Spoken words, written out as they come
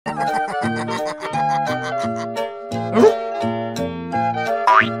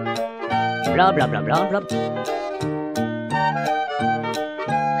Blah blah blah blah blah.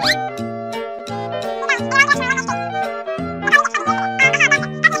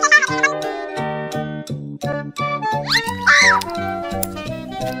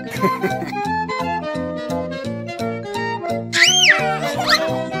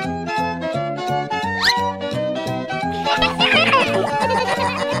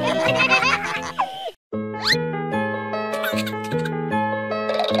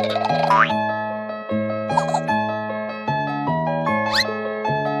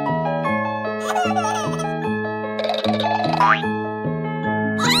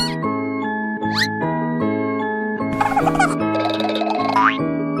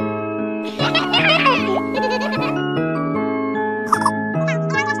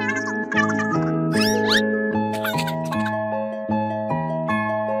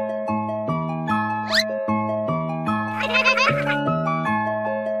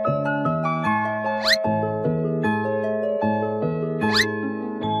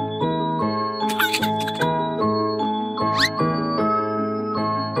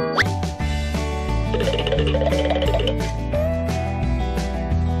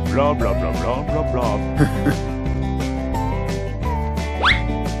 Blah blah blah blah blah blah.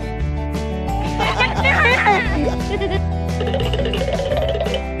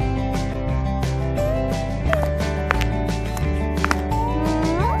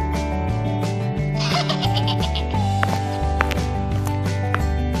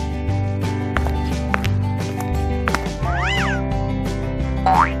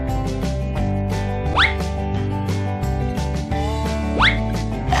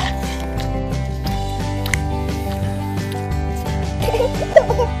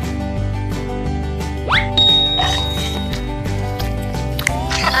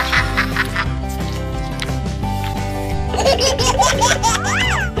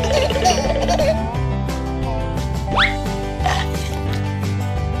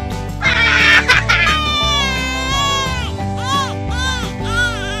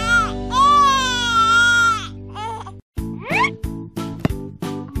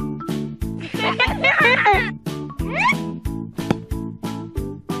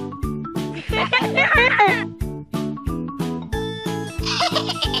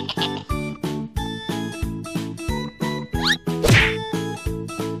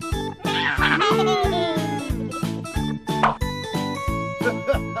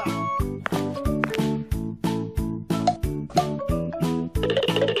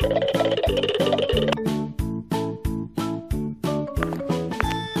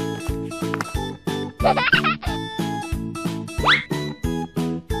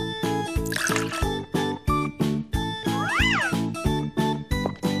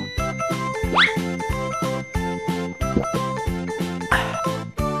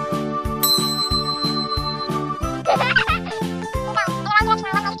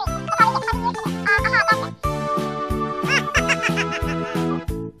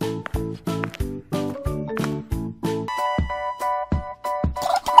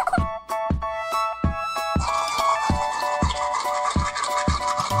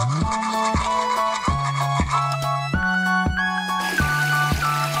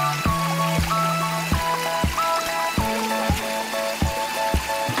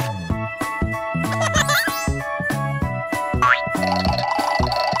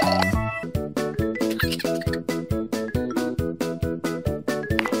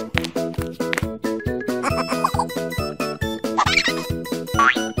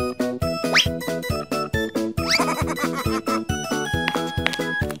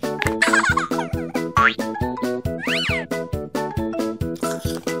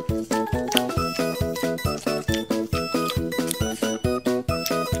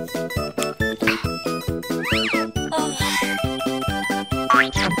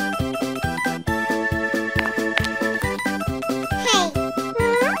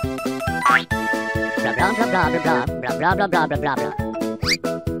 blah blah blah blah blah blah blah blah blah blah.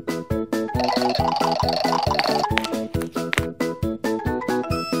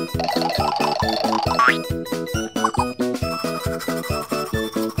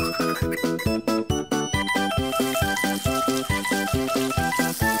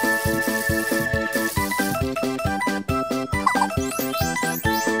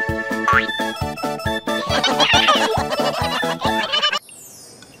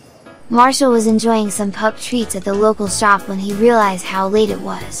 Marshall was enjoying some pup treats at the local shop when he realized how late it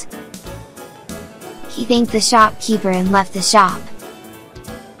was. He thanked the shopkeeper and left the shop.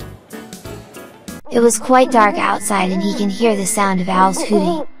 It was quite dark outside and he can hear the sound of owls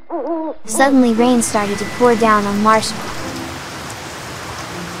hooting. Suddenly rain started to pour down on Marshall.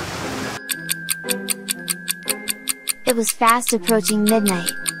 It was fast approaching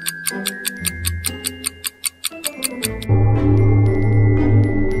midnight.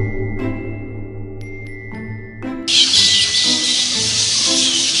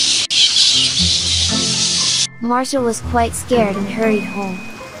 Marshall was quite scared and hurried home.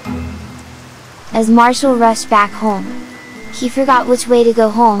 As Marshall rushed back home, he forgot which way to go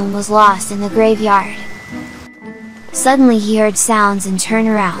home and was lost in the graveyard. Suddenly he heard sounds and turned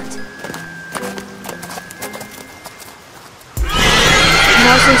around.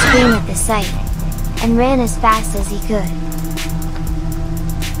 Marshall screamed at the sight, and ran as fast as he could.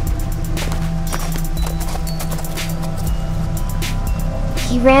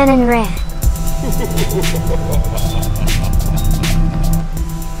 He ran and ran.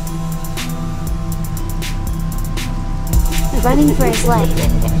 Running for his life,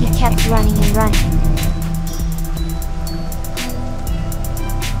 he kept running and running.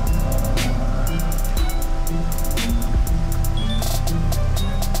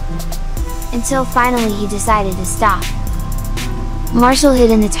 Until finally he decided to stop. Marshall hid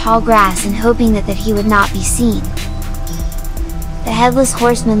in the tall grass and hoping that he would not be seen. The headless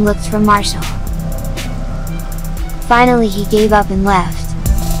horseman looked for Marshall. Finally he gave up and left.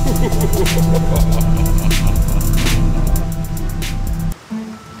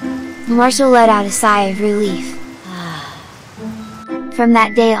 Marshall let out a sigh of relief. From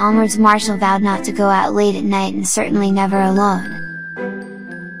that day onwards Marshall vowed not to go out late at night and certainly never alone.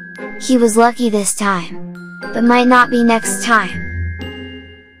 He was lucky this time, but might not be next time.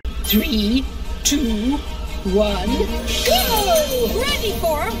 3, 2, 1, go! Ready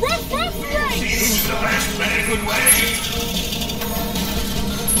for a rough race! Choose the best very good way.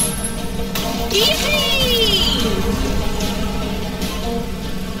 Easy!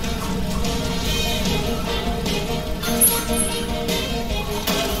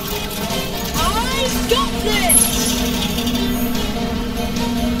 I've got this!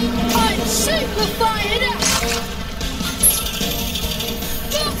 I'm super fired up!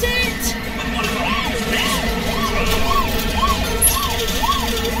 Got it!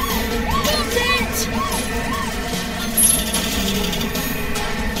 Got it!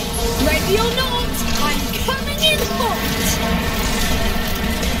 Ready or not, I'm coming in hot!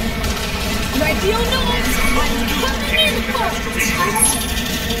 Ready or not, I'm coming in hot!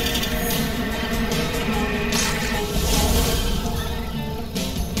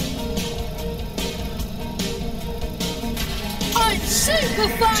 I'm super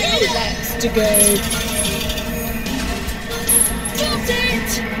fired up! 2 laps to go! Got it!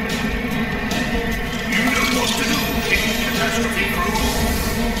 You know what to do, King Catastrophe Crew.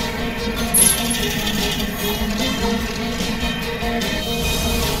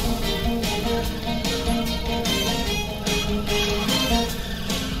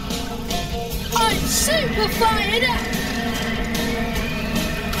 I'm super fired up!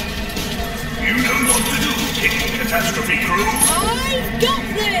 You know what to do, King Catastrophe Crew. I've got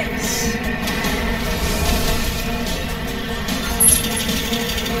this!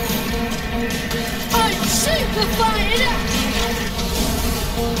 I'm super fired up!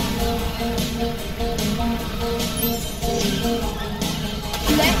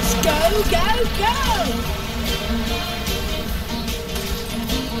 Let's go, go, go!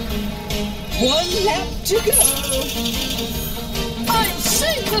 1 lap to go! I'm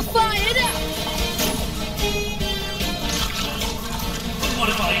super fired up! What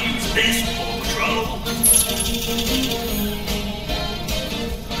if I use this, Paw Patrol?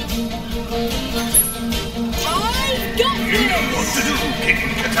 I've got You know what this! to do, King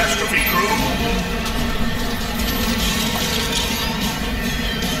Catastrophe Crew.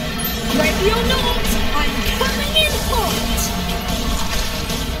 Ready or not, I'm coming in hot!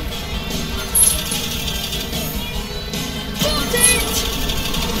 Got it!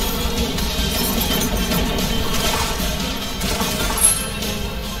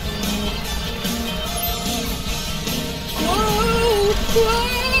 Whoa! Whoa!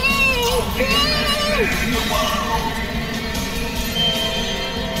 Whoa!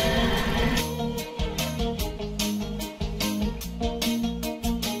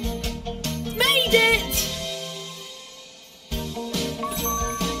 Made it!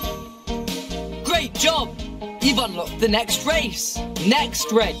 Great job! You've unlocked the next race.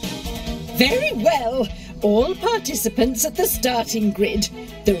 Next race. Very well. All participants at the starting grid.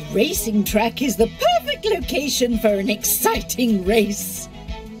 The racing track is the perfect location for an exciting race.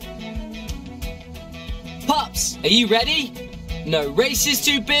 Pups, are you ready? No race is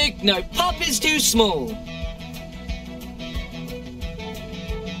too big, no pup is too small.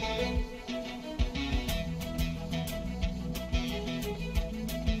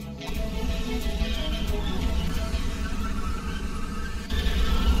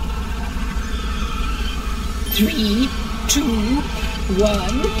 3, 2,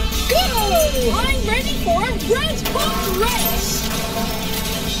 1, go! I'm ready for a red hot race!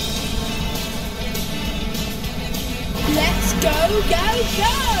 Let's go, go,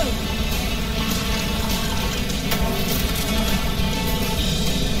 go!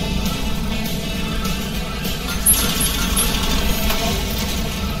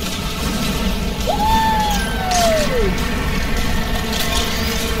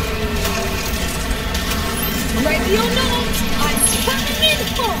 Ready or not, I'm coming in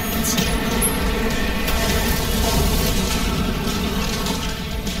hot!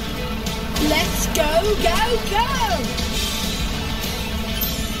 Let's go, go, go!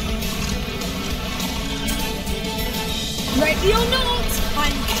 Ready or not,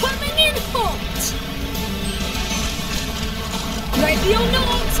 I'm coming in hot! Ready or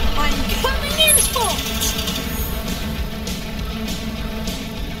not, I'm coming in hot!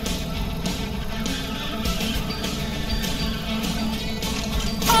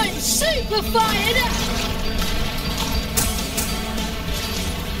 I'm super fired up!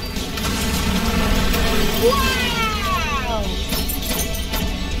 Wow!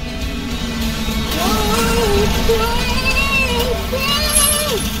 Whoa, whoa,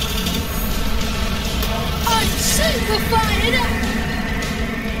 whoa! I'm super fired up!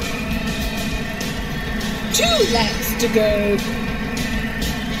 2 laps to go.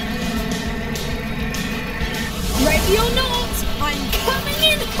 Ready or not, I'm coming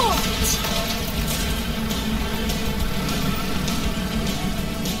in hot!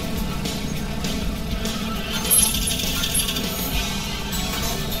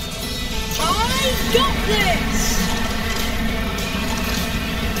 I've got this!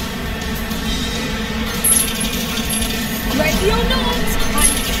 Ready or not,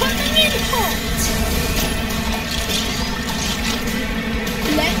 I'm coming in hot!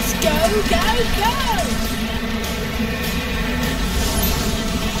 Let's go, go, go!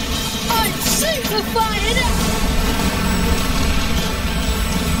 I'm super fired up!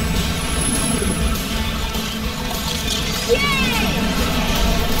 Yay!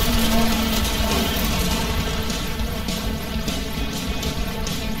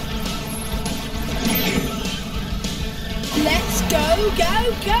 Let's go, go,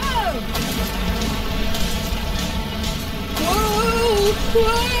 go! Whoa,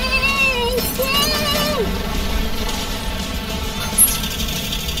 whoa, whoa!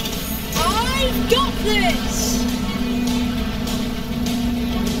 I've got this!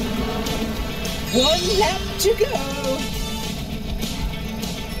 1 lap to go.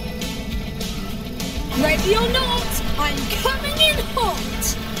 Ready or not, I'm coming in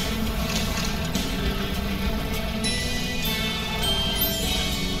hot!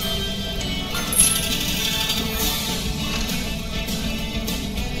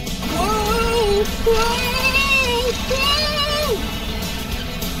 Whoa, whoa, whoa!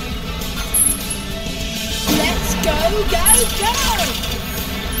 Let's go, go, go!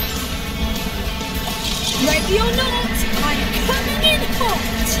 Ready or not, I'm coming in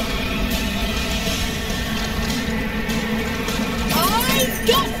hot! I've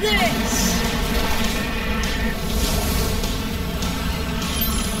got this!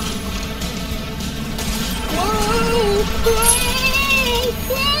 Whoa, whoa,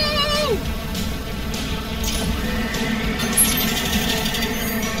 whoa!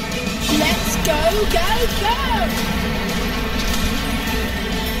 Let's go, go, go!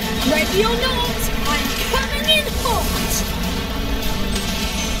 Ready or not, I'm coming in hot!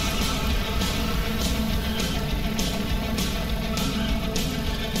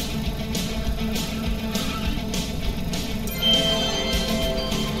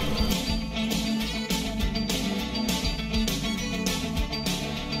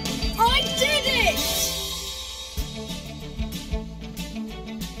 I did it!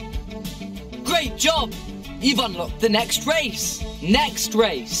 Great job! You've unlocked the next race. Next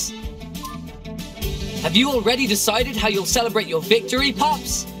race. Have you already decided how you'll celebrate your victory,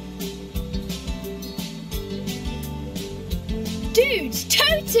 Pups? Dude,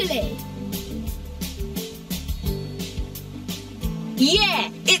 totally! Yeah,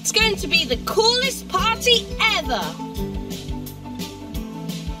 it's going to be the coolest party ever!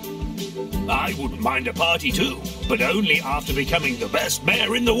 I wouldn't mind a party too, but only after becoming the best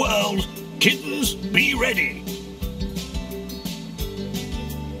mayor in the world. Kittens, be ready.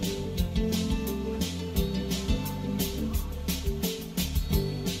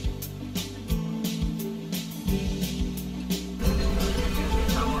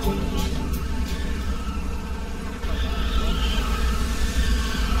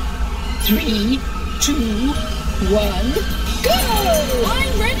 Three, two, one, go!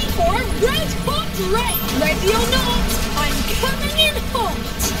 I'm ready for a red hot race. Ready or not, I'm coming in hot.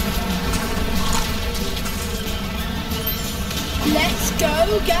 Let's go,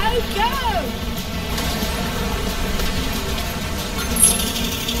 go, go.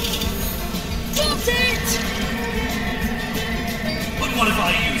 Got it. But what if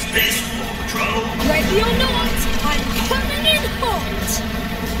I use this, Paw Patrol? Ready or not, I'm coming in hot.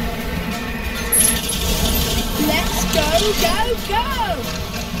 Let's go, go, go.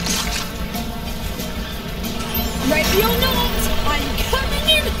 Ready or not, I'm coming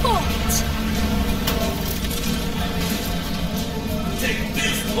in hot. Take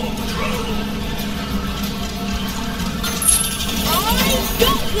this, Paw Patrol. I've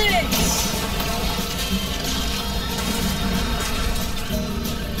got this.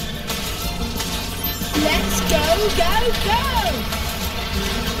 Let's go, go, go.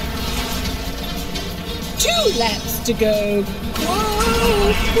 2 laps to go.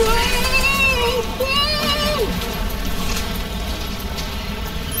 Whoa, whoa, whoa.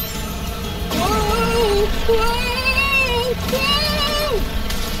 Whoa, whoa, whoa.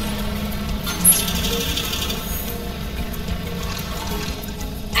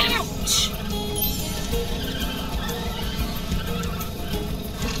 Ouch.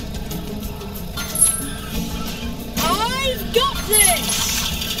 I've got this.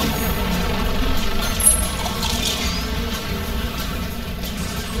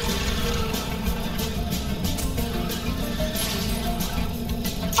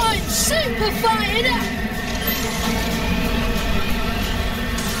 I'm super fired up.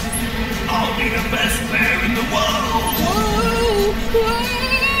 I'll be the best bear in the world. Whoa, whoa,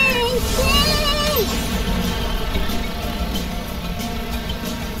 whoa.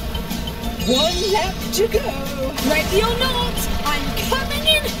 1 lap to go. Ready or not, I'm coming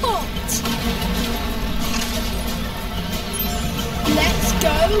in hot. Let's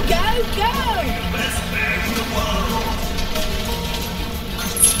go, go, go. Best bear in the world.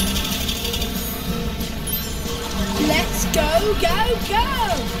 Let's go, go, go.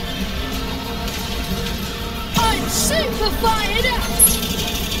 I'm super fired up.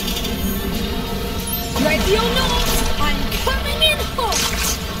 Ready or not, I'm coming in hot.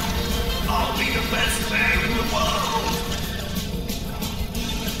 I'll be the best bear in the world.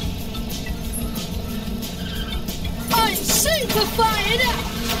 I'm super fired up.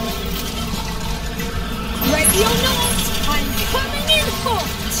 Ready or not, I'm coming in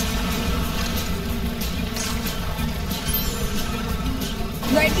hot.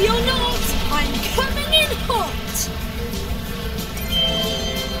 Ready or not, I'm coming in hot.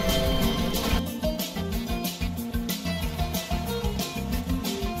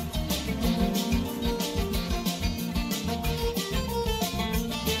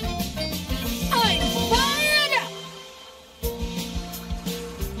 I'm fired up.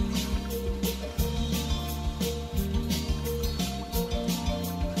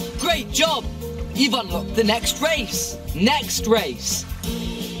 Great job! You've unlocked the next race. Next race.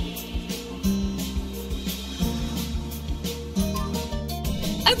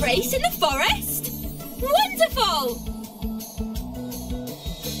 A race in the forest? Wonderful!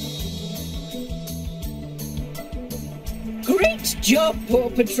 Great job, Paw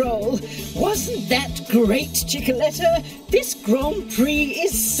Patrol. Wasn't that great, Chickaletta? This Grand Prix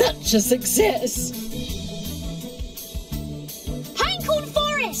is such a success. Pinecone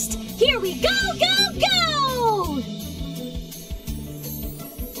Forest! Here we go, go, go!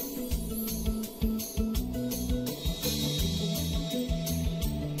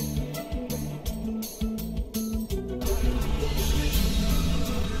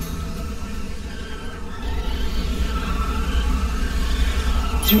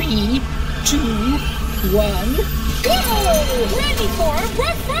 Three, 2, 1, Go! Ready for a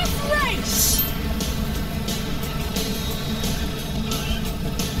rough race!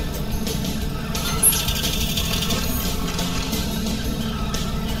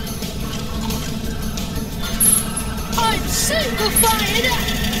 I'm super fired up!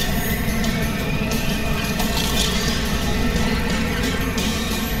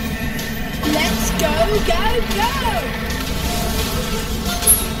 Let's go, go, go!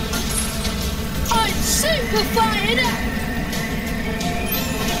 I'm super fired up!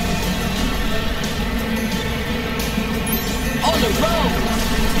 On a roll!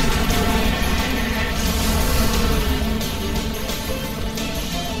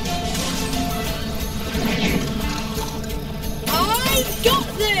 I've got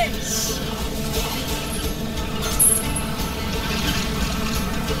this!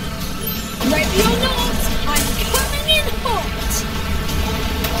 Ready or not, I'm coming in hot!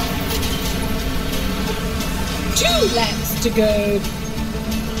 2 laps to go.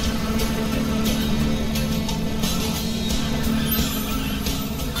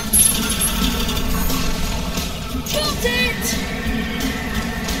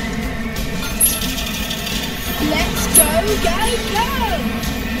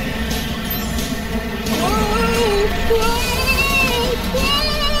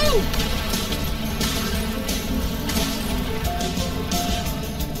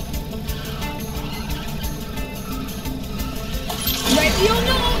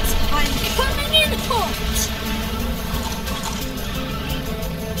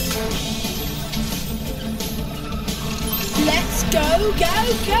 Let's go, go,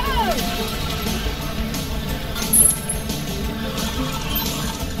 go!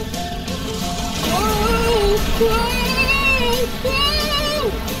 Whoa, whoa, whoa!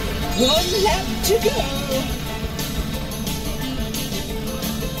 One lap to go.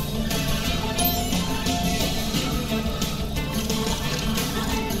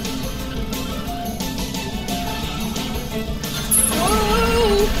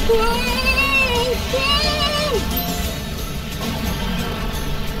 Whoa, whoa, whoa!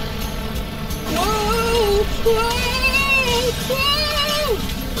 Whoa, whoa, whoa!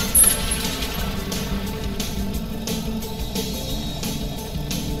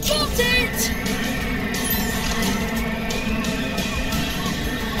 Got it!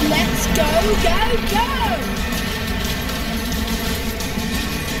 Let's go, go, go!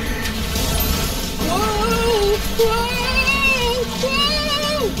 Whoa, whoa,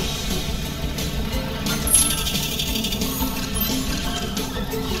 whoa!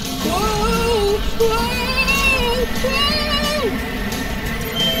 Whoa, whoa, whoa!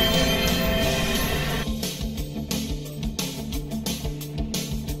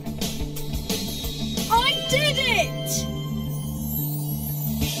 I did it!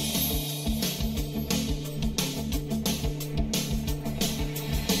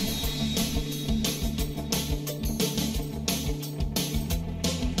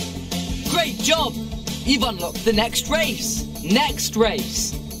 Great job! You've unlocked the next race. Next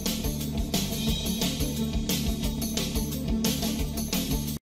race.